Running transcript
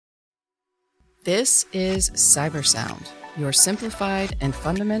This is CyberSound, your simplified and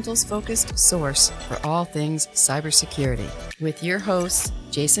fundamentals-focused source for all things cybersecurity, with your hosts,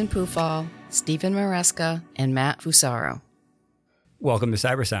 Jason Pufall, Stephen Maresca, and Matt Fusaro. Welcome to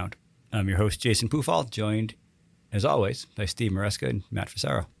CyberSound. I'm your host, Jason Pufall, joined, as always, by Steve Maresca and Matt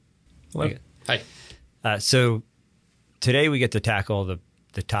Fusaro. Hello. Hi. So today we get to tackle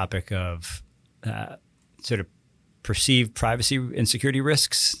the topic of sort of perceived privacy and security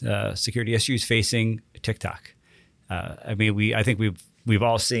risks, security issues facing TikTok. I think we've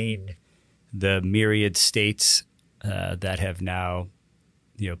all seen the myriad states that have now,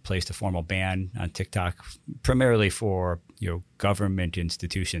 placed a formal ban on TikTok, primarily for government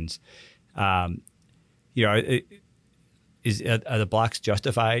institutions. Are the blocks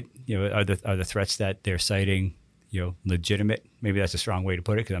justified? Are the threats that they're citing legitimate? Maybe that's a strong way to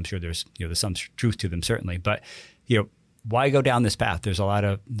put it, because I'm sure there's some truth to them, certainly. But why go down this path? There's a lot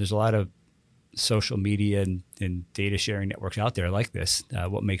of social media and data sharing networks out there like this.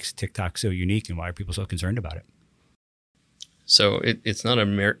 What makes TikTok so unique, and why are people so concerned about it? So it's not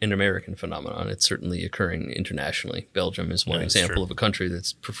an American phenomenon. It's certainly occurring internationally. Belgium is one example of a country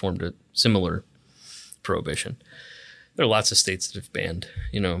that's performed a similar prohibition. There are lots of states that have banned,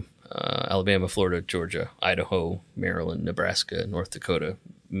 Alabama, Florida, Georgia, Idaho, Maryland, Nebraska, North Dakota,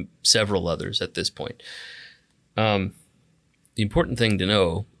 several others at this point. The important thing to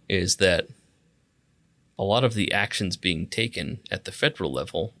know is that a lot of the actions being taken at the federal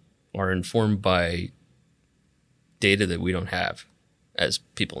level are informed by data that we don't have as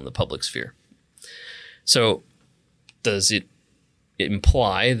people in the public sphere. So does it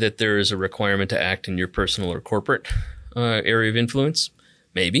imply that there is a requirement to act in your personal or corporate area of influence?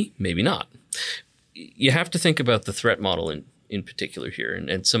 Maybe, maybe not. You have to think about the threat model in particular here,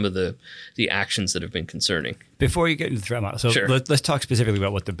 and some of the actions that have been concerning. Before you get into the threat model, so sure. Let's talk specifically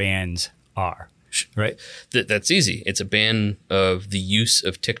about what the bans are, right? That's easy. It's a ban of the use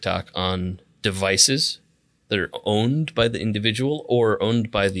of TikTok on devices that are owned by the individual or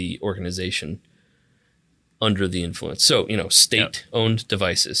owned by the organization under the influence. So, state-owned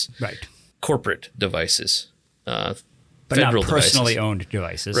devices, right? Corporate devices, but not personally owned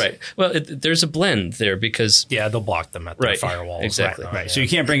devices. Right. Well, there's a blend there because... Yeah, they'll block them at their firewalls. Exactly. Right. So you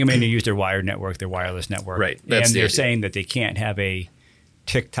can't bring them in and use their wired network, their wireless network. Right. And they're saying that they can't have a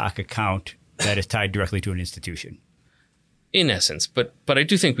TikTok account that is tied directly to an institution. In essence. But I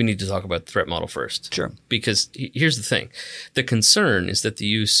do think we need to talk about the threat model first. Sure. Because here's the thing. The concern is that the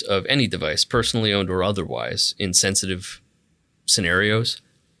use of any device, personally owned or otherwise, in sensitive scenarios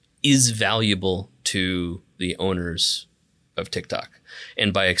is valuable to the owners of TikTok,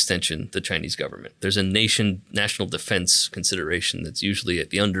 and by extension, the Chinese government. There's a national defense consideration that's usually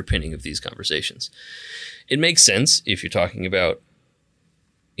at the underpinning of these conversations. It makes sense if you're talking about,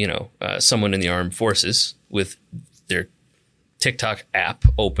 someone in the armed forces with their TikTok app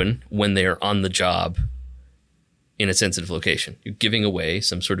open when they're on the job in a sensitive location. You're giving away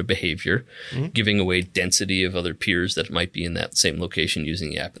some sort of behavior, giving away density of other peers that might be in that same location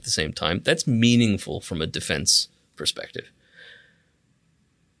using the app at the same time. That's meaningful from a defense perspective.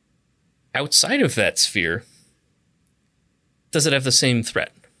 Outside of that sphere, does it have the same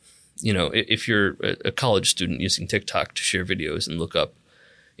threat? If you're a college student using TikTok to share videos and look up,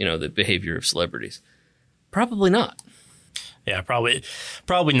 the behavior of celebrities, probably not. Yeah, probably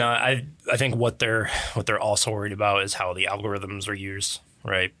not. I think what they're also worried about is how the algorithms are used,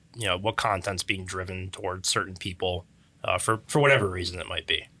 right? What content's being driven towards certain people for whatever reason it might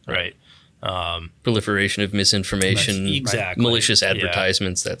be, right? Proliferation of misinformation, exactly. Malicious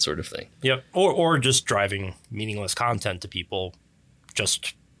advertisements, that sort of thing. Yep. Or just driving meaningless content to people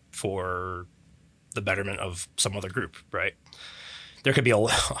just for the betterment of some other group, right? There could be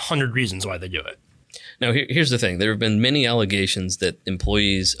 100 reasons why they do it. Now, here's the thing. There have been many allegations that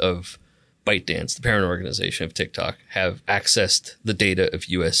employees of ByteDance, the parent organization of TikTok, have accessed the data of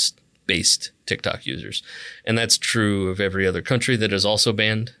U.S.-based TikTok users. And that's true of every other country that has also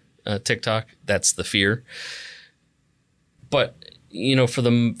banned TikTok. That's the fear. But, for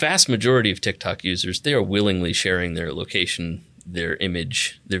the vast majority of TikTok users, they are willingly sharing their location, their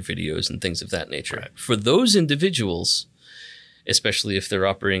image, their videos, and things of that nature. Right. For those individuals, especially if they're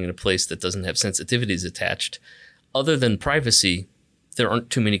operating in a place that doesn't have sensitivities attached, other than privacy, there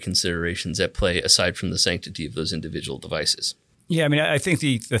aren't too many considerations at play aside from the sanctity of those individual devices. Yeah, I think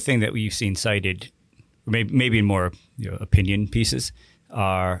the thing that we've seen cited, maybe in more opinion pieces,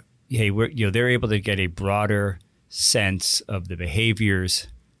 are they're able to get a broader sense of the behaviors,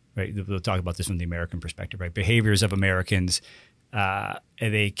 right? We'll talk about this from the American perspective, right? Behaviors of Americans.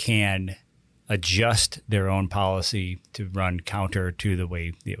 They can adjust their own policy to run counter to the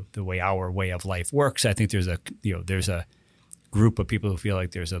way our way of life works. I think there's a group of people who feel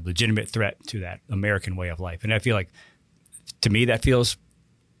like there's a legitimate threat to that American way of life, and I feel like, to me, that feels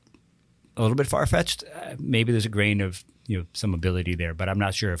a little bit far-fetched. Maybe there's a grain of some ability there, but I'm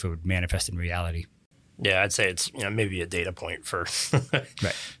not sure if it would manifest in reality. Yeah, I'd say it's maybe a data point for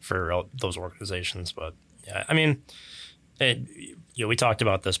right. for those organizations, but yeah, I mean, we talked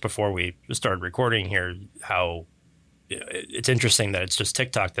about this before we started recording here. How it's interesting that it's just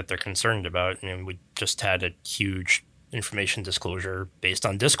TikTok that they're concerned about. I mean, we just had a huge information disclosure based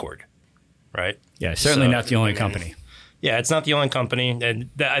on Discord, right? Yeah, certainly not the only company. Yeah, it's not the only company, and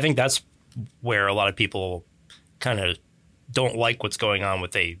I think that's where a lot of people kind of don't like what's going on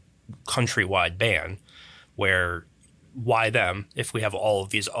with a countrywide ban. Where, why them if we have all of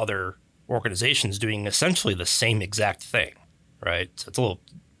these other organizations doing essentially the same exact thing, right? So it's a little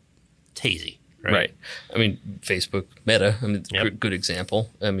hazy, right? I mean, Facebook, Meta, good example.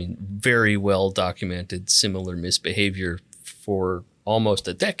 I mean, very well documented similar misbehavior for almost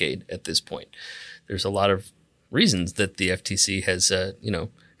a decade at this point. There's a lot of reasons that the FTC has,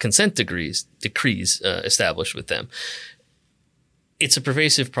 consent decrees established with them. It's a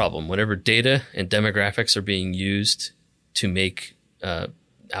pervasive problem. Whenever data and demographics are being used to make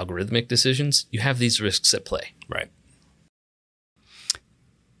algorithmic decisions, you have these risks at play. Right.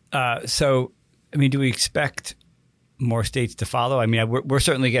 So, I mean, do we expect more states to follow? I mean, we're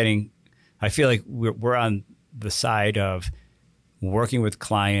certainly getting. I feel like we're on the side of working with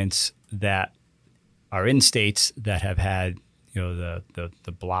clients that are in states that have had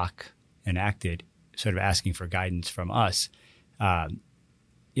the block enacted, sort of asking for guidance from us. I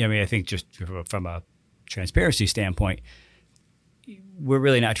think just from a transparency standpoint, we're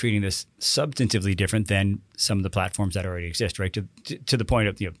really not treating this substantively different than some of the platforms that already exist, right? To the point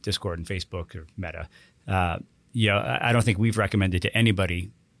of Discord and Facebook or Meta. I don't think we've recommended to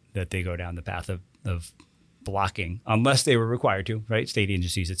anybody that they go down the path of blocking unless they were required to, right? State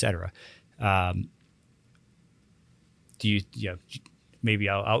agencies, et cetera. Maybe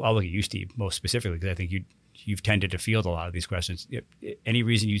I'll look at you, Steve, most specifically, because I think you've tended to field a lot of these questions. Any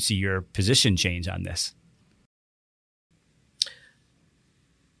reason you'd see your position change on this?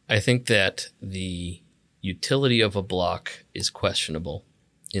 I think that the utility of a block is questionable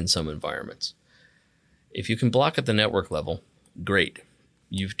in some environments. If you can block at the network level, great.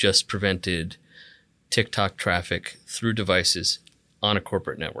 You've just prevented TikTok traffic through devices on a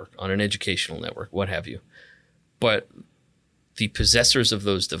corporate network, on an educational network, what have you. But the possessors of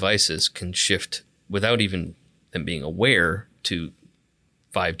those devices can shift without even them being aware to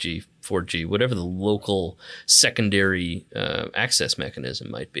 5G, 4G, whatever the local secondary access mechanism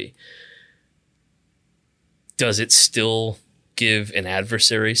might be. Does it still give an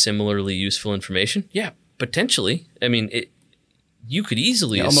adversary similarly useful information? Yeah, potentially. I mean, you could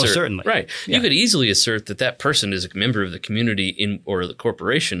easily assert, almost certainly, right? Yeah. You could easily assert that person is a member of the community or the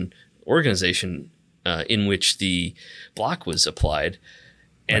corporation organization in which the block was applied,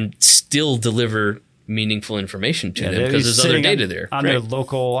 and still deliver meaningful information to them because there's other data there on their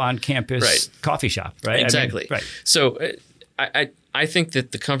local on-campus coffee shop, right? Exactly. Right. So I think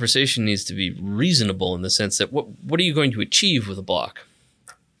that the conversation needs to be reasonable in the sense that what are you going to achieve with a block?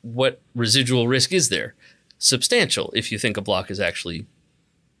 What residual risk is there? Substantial, if you think a block is actually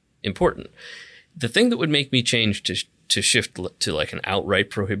important. The thing that would make me change to shift to like an outright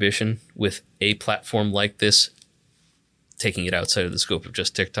prohibition with a platform like this, taking it outside of the scope of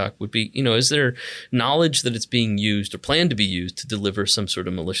just TikTok, would be, is there knowledge that it's being used or planned to be used to deliver some sort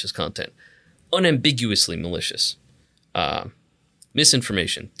of malicious content? Unambiguously malicious.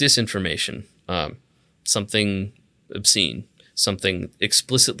 Misinformation, disinformation, something obscene, something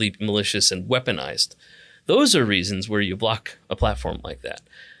explicitly malicious and weaponized. Those are reasons where you block a platform like that.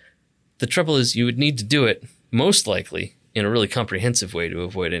 The trouble is you would need to do it most likely in a really comprehensive way to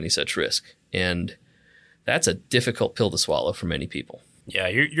avoid any such risk. And that's a difficult pill to swallow for many people. Yeah,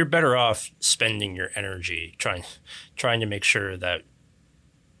 you're better off spending your energy trying to make sure that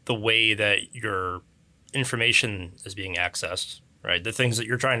the way that your information is being accessed, right? The things that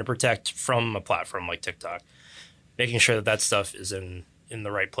you're trying to protect from a platform like TikTok, making sure that stuff is in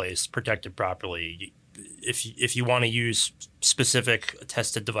the right place, protected properly. If you want to use specific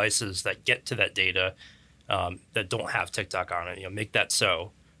tested devices that get to that data that don't have TikTok on it, make that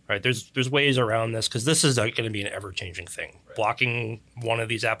so. Right, there's ways around this because this is going to be an ever-changing thing. Right. Blocking one of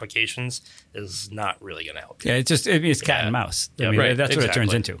these applications is not really going to help you. Yeah, it's cat and mouse. Yeah, right. That's what it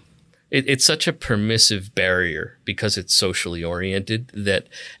turns into. It's such a permissive barrier because it's socially oriented that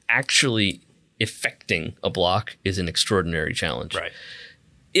actually effecting a block is an extraordinary challenge. Right.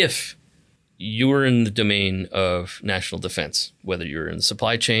 If you're in the domain of national defense, whether you're in the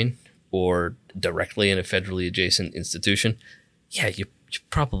supply chain or directly in a federally adjacent institution, you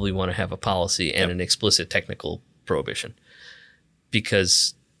probably want to have a policy and an explicit technical prohibition,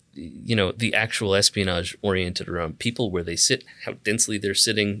 because the actual espionage oriented around people, where they sit, how densely they're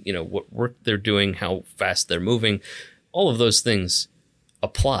sitting, what work they're doing, how fast they're moving, all of those things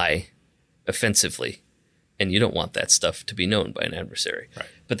apply offensively, and you don't want that stuff to be known by an adversary. Right.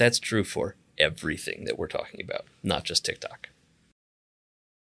 But that's true for everything that we're talking about, not just TikTok.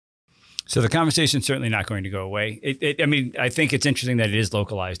 So the conversation's certainly not going to go away. I think it's interesting that it is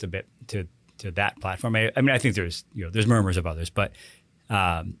localized a bit to that platform. I think there's murmurs of others, but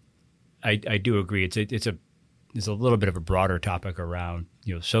I do agree. It's a little bit of a broader topic around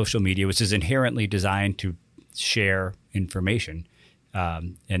social media, which is inherently designed to share information,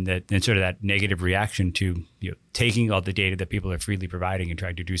 and sort of that negative reaction to taking all the data that people are freely providing and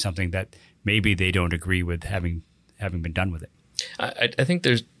trying to do something that maybe they don't agree with having been done with it. I think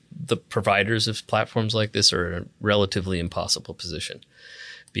there's the providers of platforms like this are in a relatively impossible position,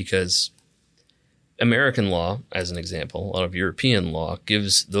 because American law, as an example, a lot of European law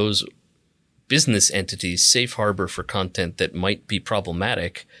gives those business entities safe harbor for content that might be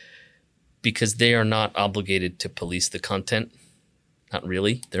problematic, because they are not obligated to police the content. Not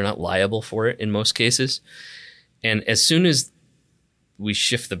really. They're not liable for it in most cases. And as soon as we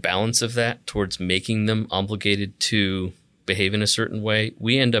shift the balance of that towards making them obligated to behave in a certain way,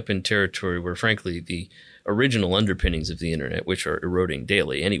 we end up in territory where, frankly, the original underpinnings of the internet, which are eroding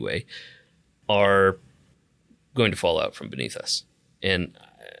daily anyway, are going to fall out from beneath us. And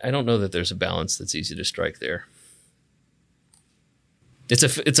I don't know that there's a balance that's easy to strike there. It's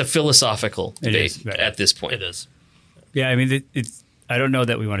a philosophical debate at this point. It is. Yeah, I don't know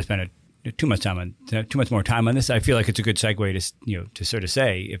that we want to spend too much more time on this. I feel like it's a good segue to sort of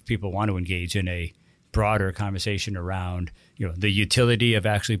say, if people want to engage in a broader conversation around the utility of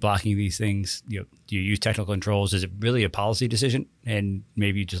actually blocking these things, do you use technical controls? Is it really a policy decision? And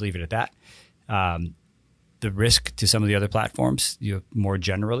maybe you just leave it at that. The risk to some of the other platforms, more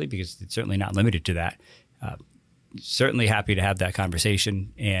generally, because it's certainly not limited to that. Certainly happy to have that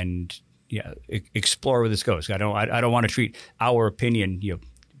conversation and explore where this goes. I don't want to treat our opinion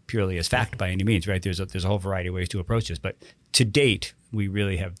purely as fact by any means, right? There's a whole variety of ways to approach this, but to date, we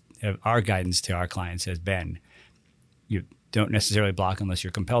really have our guidance to our clients has been, you don't necessarily block unless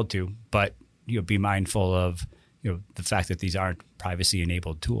you're compelled to, but be mindful of the fact that these aren't privacy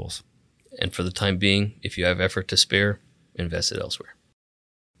enabled tools. And for the time being, if you have effort to spare, invest it elsewhere.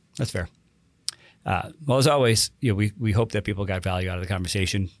 That's fair. Well, as always, we hope that people got value out of the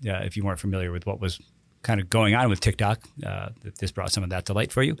conversation. If you weren't familiar with what was kind of going on with TikTok, that this brought some of that to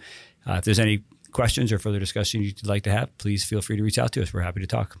light for you. If there's any questions or further discussion you'd like to have, please feel free to reach out to us. We're happy to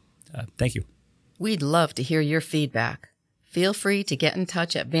talk. Thank you. We'd love to hear your feedback. Feel free to get in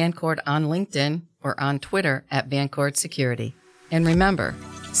touch at Vancord on LinkedIn or on Twitter at Vancord Security. And remember,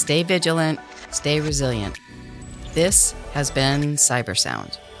 stay vigilant, stay resilient. This has been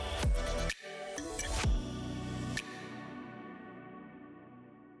CyberSound.